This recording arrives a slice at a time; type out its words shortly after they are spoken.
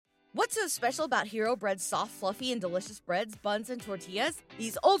What's so special about Hero Bread's soft, fluffy, and delicious breads, buns, and tortillas?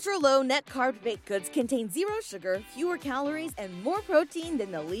 These ultra-low net-carb baked goods contain zero sugar, fewer calories, and more protein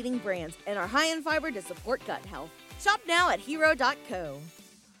than the leading brands, and are high in fiber to support gut health. Shop now at hero.co.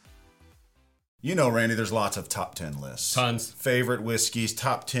 You know, Randy, there's lots of top 10 lists. Tons. Favorite whiskeys,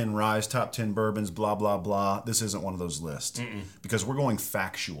 top 10 ryes, top 10 bourbons, blah, blah, blah. This isn't one of those lists because we're going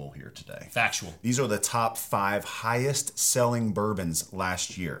factual here today. Factual. These are the top 5 highest selling bourbons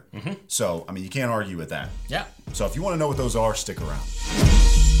last year. So, I mean, you can't argue with that. Yeah. So if you want to know what those are, stick around.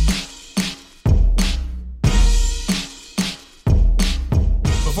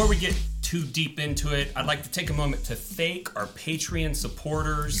 Before we get too deep into it, I'd like to take a moment to thank our Patreon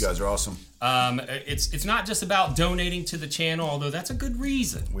supporters. You guys are awesome. It's not just about donating to the channel, although that's a good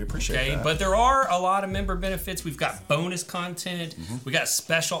reason. We appreciate that. But there are a lot of member benefits. We've got bonus content. We got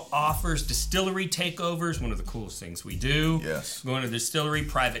special offers, distillery takeovers, one of the coolest things we do. Yes. Going to the distillery,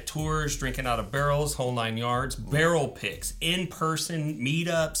 private tours, drinking out of barrels, whole 9 yards, barrel picks, in-person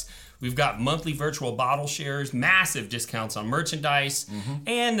meetups. We've got monthly virtual bottle shares, massive discounts on merchandise,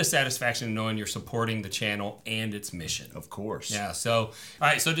 and the satisfaction of knowing you're supporting the channel and its mission. Of course. Yeah, so, all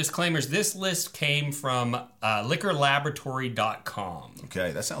right, so disclaimers. This list came from liquorlaboratory.com.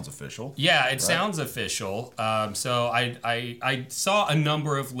 Okay, that sounds official. Yeah, it sounds official. So I saw a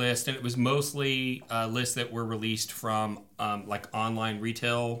number of lists, and it was mostly lists that were released from like online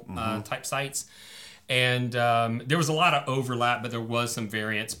retail type sites. And there was a lot of overlap, but there was some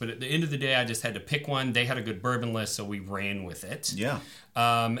variance. But at the end of the day, I just had to pick one. They had a good bourbon list, so we ran with it. Yeah.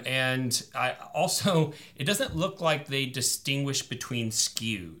 And I also, it doesn't look like they distinguish between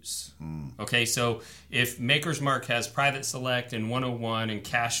SKUs. Okay, so if Maker's Mark has Private Select and 101 and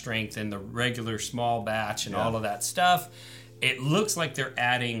Cash Strength and the regular small batch and all of that stuff, it looks like they're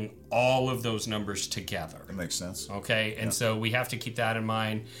adding all of those numbers together. That makes sense. Okay, and so we have to keep that in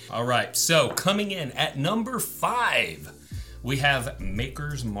mind. All right, so coming in at number 5, we have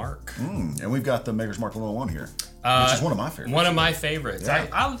Maker's Mark. And we've got the Maker's Mark 101 here, which is one of my favorites. One of my favorites. Yeah.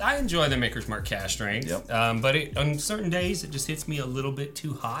 I enjoy the Maker's Mark Cash Strength, but on certain days, it just hits me a little bit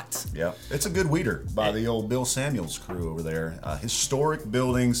too hot. Yeah, it's a good weeder by the old Bill Samuels crew over there. Historic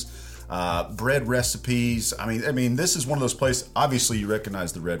buildings. Bread recipes. I mean, this is one of those places. Obviously, you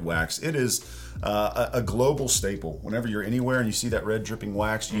recognize the red wax. It is a global staple. Whenever you're anywhere and you see that red dripping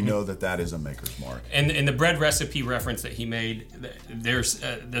wax, you know that is a Maker's Mark. And the bread recipe reference that he made, there's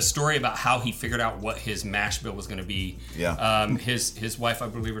the story about how he figured out what his mash bill was going to be. Yeah. His wife, I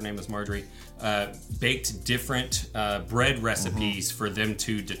believe her name was Marjorie, baked different bread recipes for them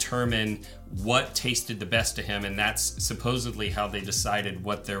to determine what tasted the best to him, and that's supposedly how they decided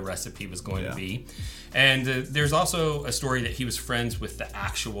what their recipe was going to be. And there's also a story that he was friends with the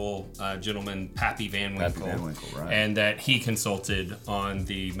actual gentleman, Pappy Van Winkle, right. And that he consulted on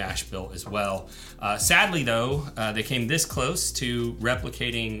the mash bill as well. Sadly, though, they came this close to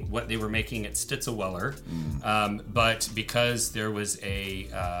replicating what they were making at Stitzelweller, but because there was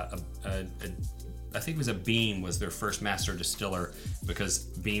I think it was a Beam was their first master distiller, because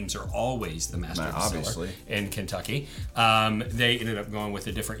Beams are always the master distiller in Kentucky. They ended up going with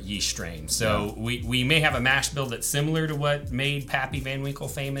a different yeast strain. So we may have a mash bill that's similar to what made Pappy Van Winkle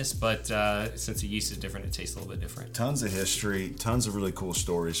famous, but since the yeast is different, it tastes a little bit different. Tons of history, tons of really cool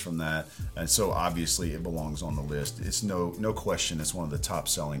stories from that. And so obviously it belongs on the list. It's no question it's one of the top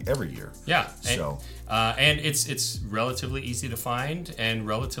selling every year. Yeah. And it's relatively easy to find and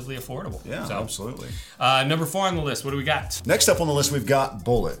relatively affordable. Yeah, so, absolutely. Number 4 on the list, what do we got? Next up on the list, we've got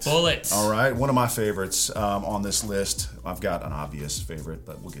Bulleit. Bulleit. All right, one of my favorites on this list. I've got an obvious favorite,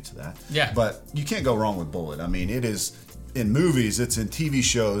 but we'll get to that. Yeah. But you can't go wrong with Bulleit. I mean, it is in movies, it's in TV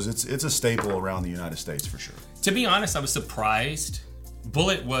shows, it's a staple around the United States for sure. To be honest, I was surprised.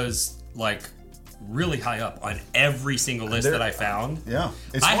 Bulleit was like really high up on every single list that I found. Yeah.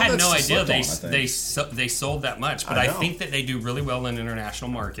 I had no idea they sold that much, but I think that they do really well in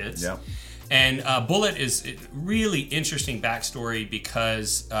international markets. Yeah. And Bulleit is a really interesting backstory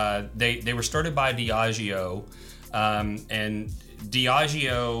because they were started by Diageo, and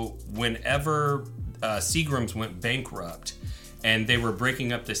Diageo, whenever Seagram's went bankrupt and they were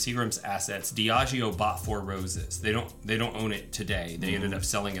breaking up the Seagram's assets, Diageo bought Four Roses. They don't own it today. They ended up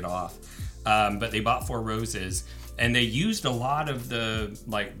selling it off, but they bought Four Roses, and they used a lot of the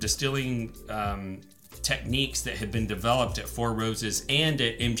distilling techniques that had been developed at Four Roses and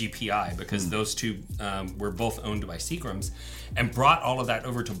at MGPI, because those two were both owned by Seagram's, and brought all of that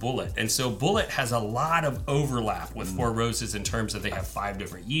over to Bulleit. And so Bulleit has a lot of overlap with Four Roses in terms of they have 5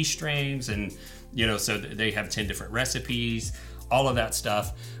 different yeast strains, and so they have 10 different recipes. all of that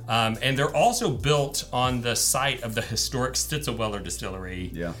stuff. And they're also built on the site of the historic Stitzelweller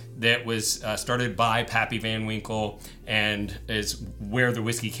distillery that was started by Pappy Van Winkle and is where the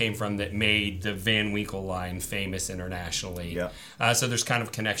whiskey came from that made the Van Winkle line famous internationally. So there's kind of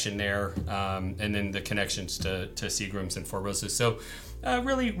a connection there, and then the connections to Seagram's and Four Roses. So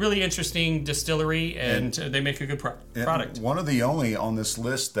really, really interesting distillery, and they make a good product. One of the only on this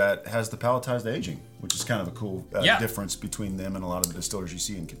list that has the palletized aging, which is kind of a cool difference between them and a lot of the distillers you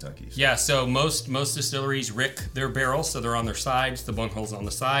see in Kentucky. Yeah, so most distilleries rick their barrels, so they're on their sides, the bunhole's on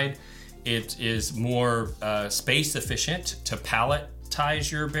the side. It is more space efficient to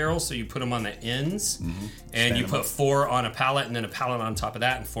palletize your barrels, so you put them on the ends, and you put 4 on a pallet, and then a pallet on top of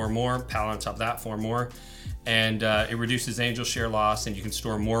that, and 4 more, pallet on top of that, 4 more. And it reduces angel share loss, and you can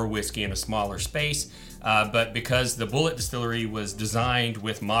store more whiskey in a smaller space. But because the Bulleit Distillery was designed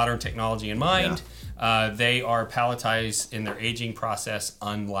with modern technology in mind, they are palletized in their aging process,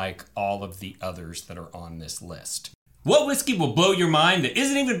 unlike all of the others that are on this list. What whiskey will blow your mind that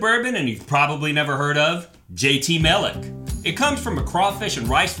isn't even bourbon and you've probably never heard of? J.T. Mellick. It comes from a crawfish and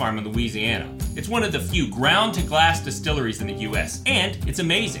rice farm in Louisiana. It's one of the few ground-to-glass distilleries in the U.S., and it's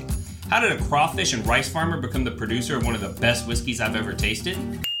amazing. How did a crawfish and rice farmer become the producer of one of the best whiskeys I've ever tasted?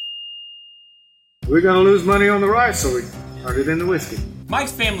 We're going to lose money on the rice, so we turned it into whiskey.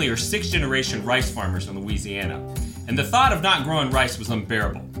 Mike's family are 6th-generation rice farmers in Louisiana, and the thought of not growing rice was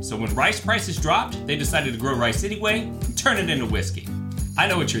unbearable. So when rice prices dropped, they decided to grow rice anyway and turn it into whiskey. I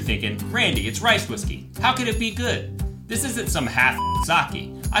know what you're thinking. Randy, it's rice whiskey. How could it be good? This isn't some half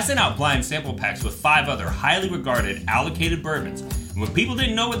sake. I sent out blind sample packs with 5 other highly regarded allocated bourbons. And when people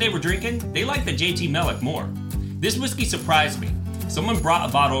didn't know what they were drinking, they liked the J.T. Mellick more. This whiskey surprised me. Someone brought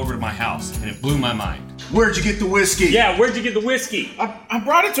a bottle over to my house, and it blew my mind. Where'd you get the whiskey? Yeah, where'd you get the whiskey? I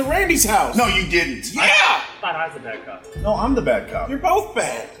brought it to Randy's house. No, you didn't. Yeah! I thought I was a bad cop. No, I'm the bad cop. You're both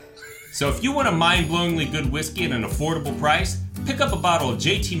bad. So if you want a mind-blowingly good whiskey at an affordable price, pick up a bottle of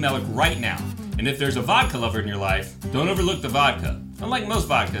J.T. Mellick right now. And if there's a vodka lover in your life, don't overlook the vodka. Unlike most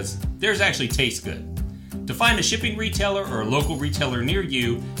vodkas, theirs actually tastes good. To find a shipping retailer or a local retailer near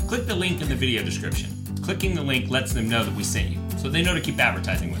you, click the link in the video description. Clicking the link lets them know that we sent you, so they know to keep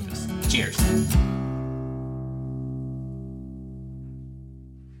advertising with us. Cheers.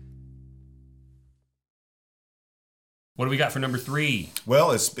 What do we got for number 3?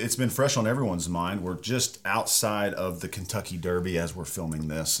 Well, it's been fresh on everyone's mind. We're just outside of the Kentucky Derby as we're filming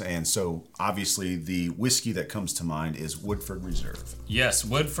this, and so obviously the whiskey that comes to mind is Woodford Reserve. Yes,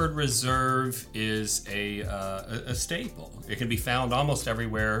 Woodford Reserve is a staple. It can be found almost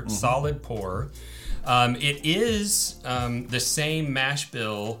everywhere. Solid pour. It is the same mash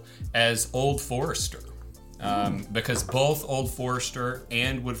bill as Old Forester. Because both Old Forester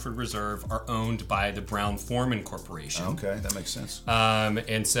and Woodford Reserve are owned by the Brown-Forman Corporation. Okay, that makes sense.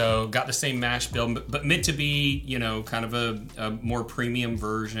 And so got the same mash bill, but meant to be, kind of a more premium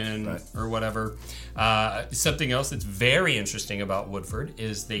version or whatever. Something else that's very interesting about Woodford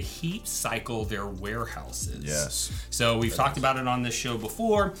is they heat cycle their warehouses. Yes. So we've talked about it on this show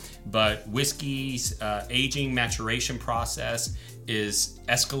before, but whiskey's aging maturation process is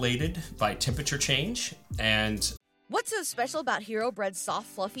escalated by temperature change. And what's so special about Hero Bread's soft,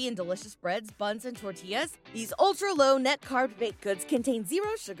 fluffy, and delicious breads, buns, and tortillas? These ultra-low net-carb baked goods contain 0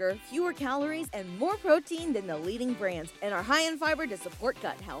 sugar, fewer calories, and more protein than the leading brands, and are high in fiber to support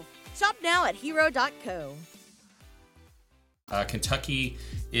gut health. Shop now at hero.co. Kentucky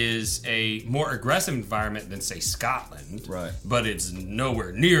is a more aggressive environment than, say, Scotland. Right. But it's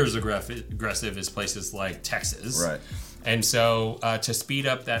nowhere near as aggressive as places like Texas. Right. And so to speed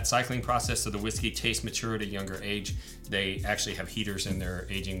up that cycling process so the whiskey tastes mature at a younger age, they actually have heaters in their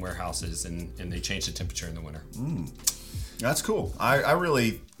aging warehouses, and they change the temperature in the winter. That's cool. I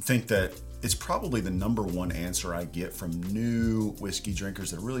really think that it's probably the number one answer I get from new whiskey drinkers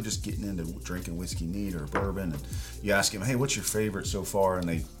that are really just getting into drinking whiskey neat or bourbon. And you ask them, hey, what's your favorite so far? And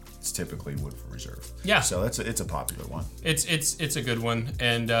it's typically Woodford Reserve. Yeah. So it's a popular one. It's a good one.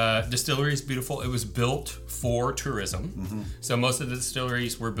 And distillery is beautiful. It was built for tourism. So most of the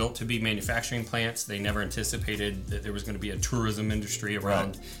distilleries were built to be manufacturing plants. They never anticipated that there was going to be a tourism industry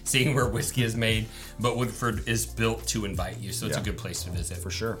around seeing where whiskey is made. But Woodford is built to invite you. So it's a good place to visit. For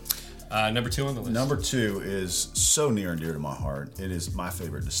sure. Number 2 on the list. Number 2 is so near and dear to my heart. It is my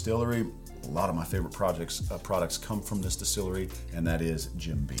favorite distillery. A lot of my favorite products come from this distillery, and that is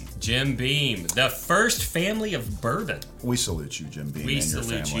Jim Beam. Jim Beam, the first family of bourbon. We salute you, Jim Beam. We and your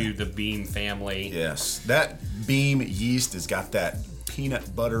salute family. you, the Beam family. Yes, that Beam yeast has got that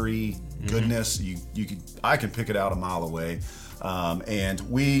peanut buttery goodness. I can pick it out a mile away. And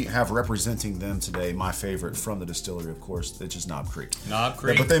we have representing them today, my favorite from the distillery, of course, which is Knob Creek. Knob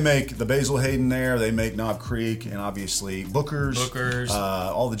Creek. But they make the Basil Hayden there. They make Knob Creek and obviously Booker's.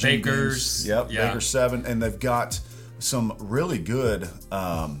 All the Jim Bakers. Beams. Yep, Baker's 7. And they've got some really good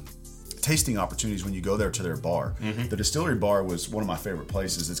tasting opportunities when you go there to their bar. The distillery bar was one of my favorite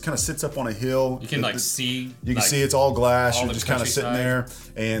places. It kind of sits up on a hill. You can see. You can see it's all glass. all You're the just kind of sitting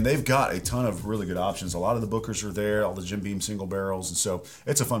countryside. there, and they've got a ton of really good options. A lot of the Bookers are there. All the Jim Beam single barrels, and so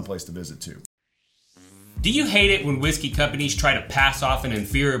it's a fun place to visit too. Do you hate it when whiskey companies try to pass off an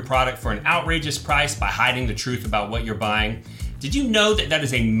inferior product for an outrageous price by hiding the truth about what you're buying? Did you know that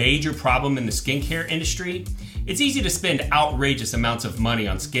is a major problem in the skincare industry? It's easy to spend outrageous amounts of money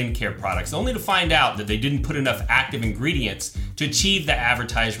on skincare products only to find out that they didn't put enough active ingredients to achieve the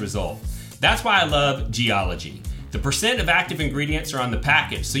advertised result. That's why I love Geology. The percent of active ingredients are on the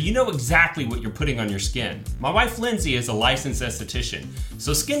package, so you know exactly what you're putting on your skin. My wife Lindsay is a licensed esthetician,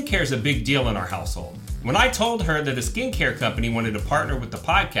 so skincare is a big deal in our household. When I told her that a skincare company wanted to partner with the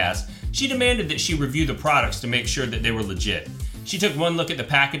podcast, she demanded that she review the products to make sure that they were legit. She took one look at the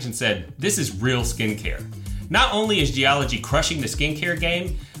package and said, "This is real skincare." Not only is Geology crushing the skincare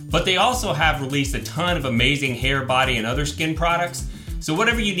game, but they also have released a ton of amazing hair, body, and other skin products. So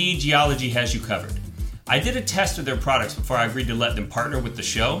whatever you need, Geology has you covered. I did a test of their products before I agreed to let them partner with the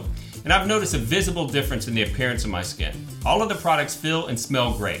show, and I've noticed a visible difference in the appearance of my skin. All of the products feel and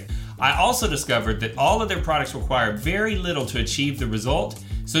smell great. I also discovered that all of their products require very little to achieve the result,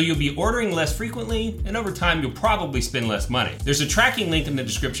 so you'll be ordering less frequently, and over time you'll probably spend less money. There's a tracking link in the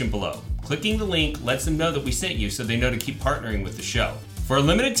description below. Clicking the link lets them know that we sent you so they know to keep partnering with the show. For a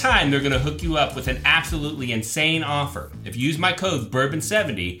limited time, they're going to hook you up with an absolutely insane offer. If you use my code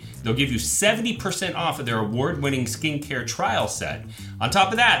BOURBON70, they'll give you 70% off of their award-winning skincare trial set. On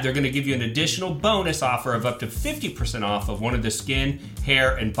top of that, they're going to give you an additional bonus offer of up to 50% off of one of the skin,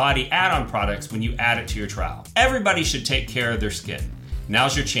 hair, and body add-on products when you add it to your trial. Everybody should take care of their skin.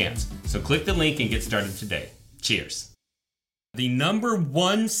 Now's your chance. So click the link and get started today. Cheers. The number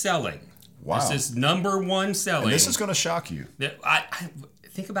one selling. Wow. This is number one selling. And this is going to shock you. I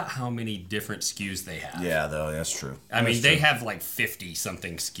think about how many different SKUs they have. Yeah, though, that's true. I mean, they have like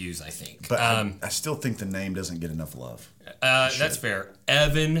 50-something SKUs, I think. But I still think the name doesn't get enough love. That's fair.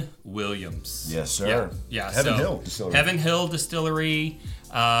 Evan Williams. Yes, sir. Yeah. Heaven Hill Distillery. Heaven Hill Distillery.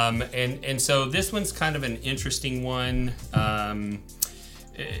 And so this one's kind of an interesting one.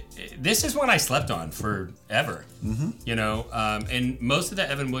 This is one I slept on forever. You know, and most of the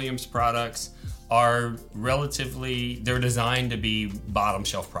Evan Williams products are they're designed to be bottom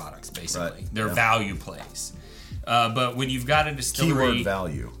shelf products, basically. Right. They're value plays. But when you've got a distillery... Keyword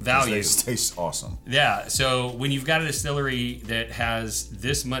value. Value. They taste awesome. Yeah, so when you've got a distillery that has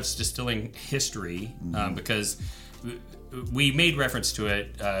this much distilling history, because we made reference to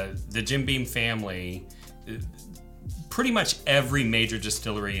it, the Jim Beam family... Pretty much every major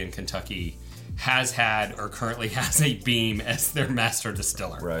distillery in Kentucky has had or currently has a Beam as their master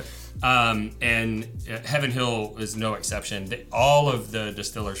distiller. Right. And Heaven Hill is no exception. All of the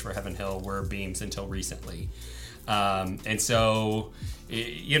distillers for Heaven Hill were Beams until recently. And so,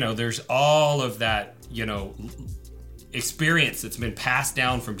 you know, there's all of that, you know, experience that's been passed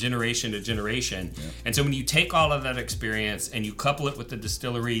down from generation to generation. Yeah. And so when you take all of that experience and you couple it with the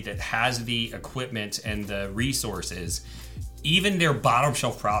distillery that has the equipment and the resources, even their bottom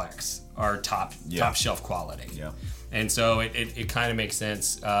shelf products are top shelf quality. Yeah. And so it kind of makes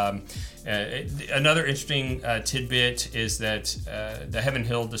sense. Another interesting tidbit is that the Heaven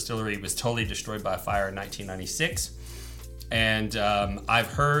Hill Distillery was totally destroyed by a fire in 1996. And I've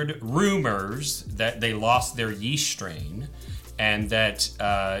heard rumors that they lost their yeast strain and that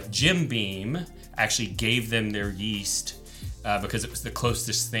Jim Beam actually gave them their yeast because it was the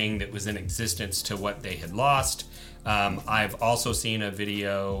closest thing that was in existence to what they had lost. I've also seen a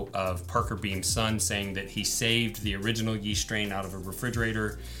video of Parker Beam's son saying that he saved the original yeast strain out of a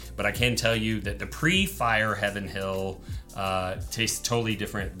refrigerator. But I can tell you that the pre-fire Heaven Hill tastes totally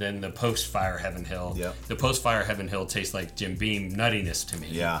different than the post-fire Heaven Hill. Yep. The post-fire Heaven Hill tastes like Jim Beam nuttiness to me.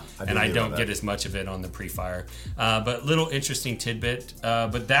 Yeah, I don't get as much of it on the pre-fire. But little interesting tidbit.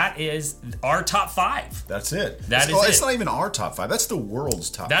 But that is our top 5. That's it. It's not even our top 5. That's the world's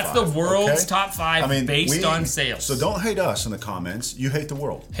top 5. That's the world's top 5 based on sales. So don't hate us in the comments. You hate the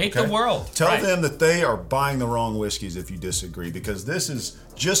world. Hate the world. Tell them that they are buying the wrong whiskeys if you disagree, because this is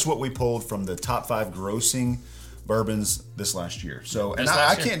just what we pulled from the top 5 grossing bourbons this last year. So, and This I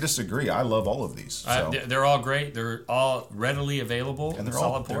last year. can't disagree. I love all of these. So. They're all great. They're all readily available. And they're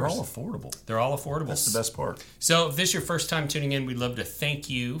solid all pours. affordable. They're all affordable. That's the best part. So if this is your first time tuning in, we'd love to thank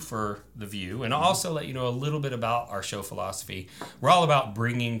you for the view and also let you know a little bit about our show philosophy. We're all about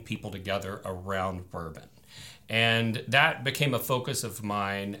bringing people together around bourbon. And that became a focus of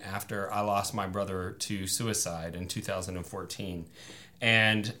mine after I lost my brother to suicide in 2014.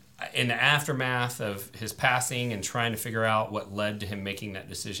 And in the aftermath of his passing and trying to figure out what led to him making that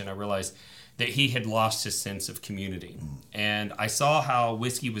decision, I realized that he had lost his sense of community. And I saw how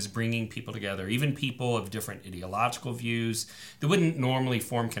whiskey was bringing people together, even people of different ideological views that wouldn't normally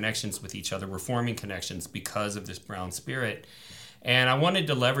form connections with each other were forming connections because of this brown spirit. And I wanted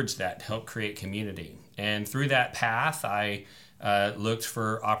to leverage that to help create community. And through that path, I looked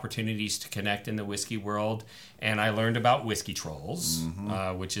for opportunities to connect in the whiskey world. And I learned about whiskey trolls,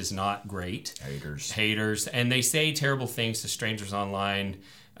 which is not great. Haters. And they say terrible things to strangers online,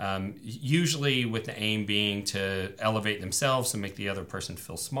 usually with the aim being to elevate themselves and make the other person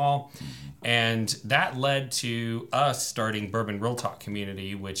feel small. And that led to us starting Bourbon Real Talk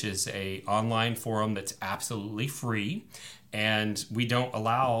Community, which is a online forum that's absolutely free. And we don't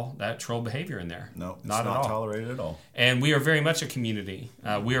allow that troll behavior in there. No, it's not at not all. tolerated at all. And we are very much a community.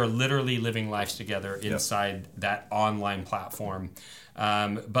 We are literally living lives together inside that online platform.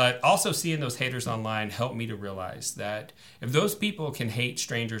 But also seeing those haters online helped me to realize that if those people can hate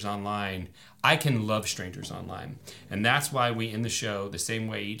strangers online, I can love strangers online. And that's why we end the show the same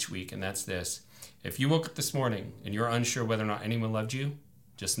way each week, and that's this. If you woke up this morning and you're unsure whether or not anyone loved you,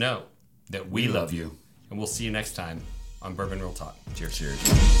 just know that we love you. And we'll see you next time on Bourbon Real Talk. Cheers.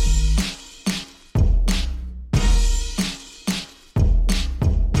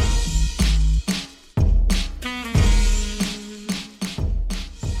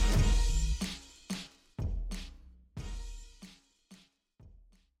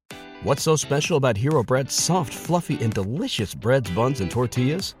 What's so special about Hero Bread's soft, fluffy, and delicious breads, buns, and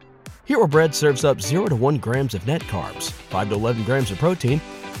tortillas? Hero Bread serves up 0 to 1 grams of net carbs, 5 to 11 grams of protein,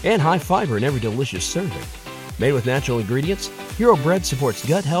 and high fiber in every delicious serving. Made with natural ingredients, Hero Bread supports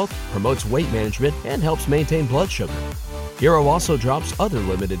gut health, promotes weight management, and helps maintain blood sugar. Hero also drops other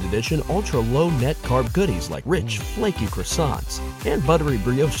limited edition ultra-low net carb goodies like rich, flaky croissants and buttery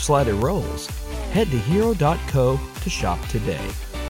brioche slider rolls. Head to hero.co to shop today.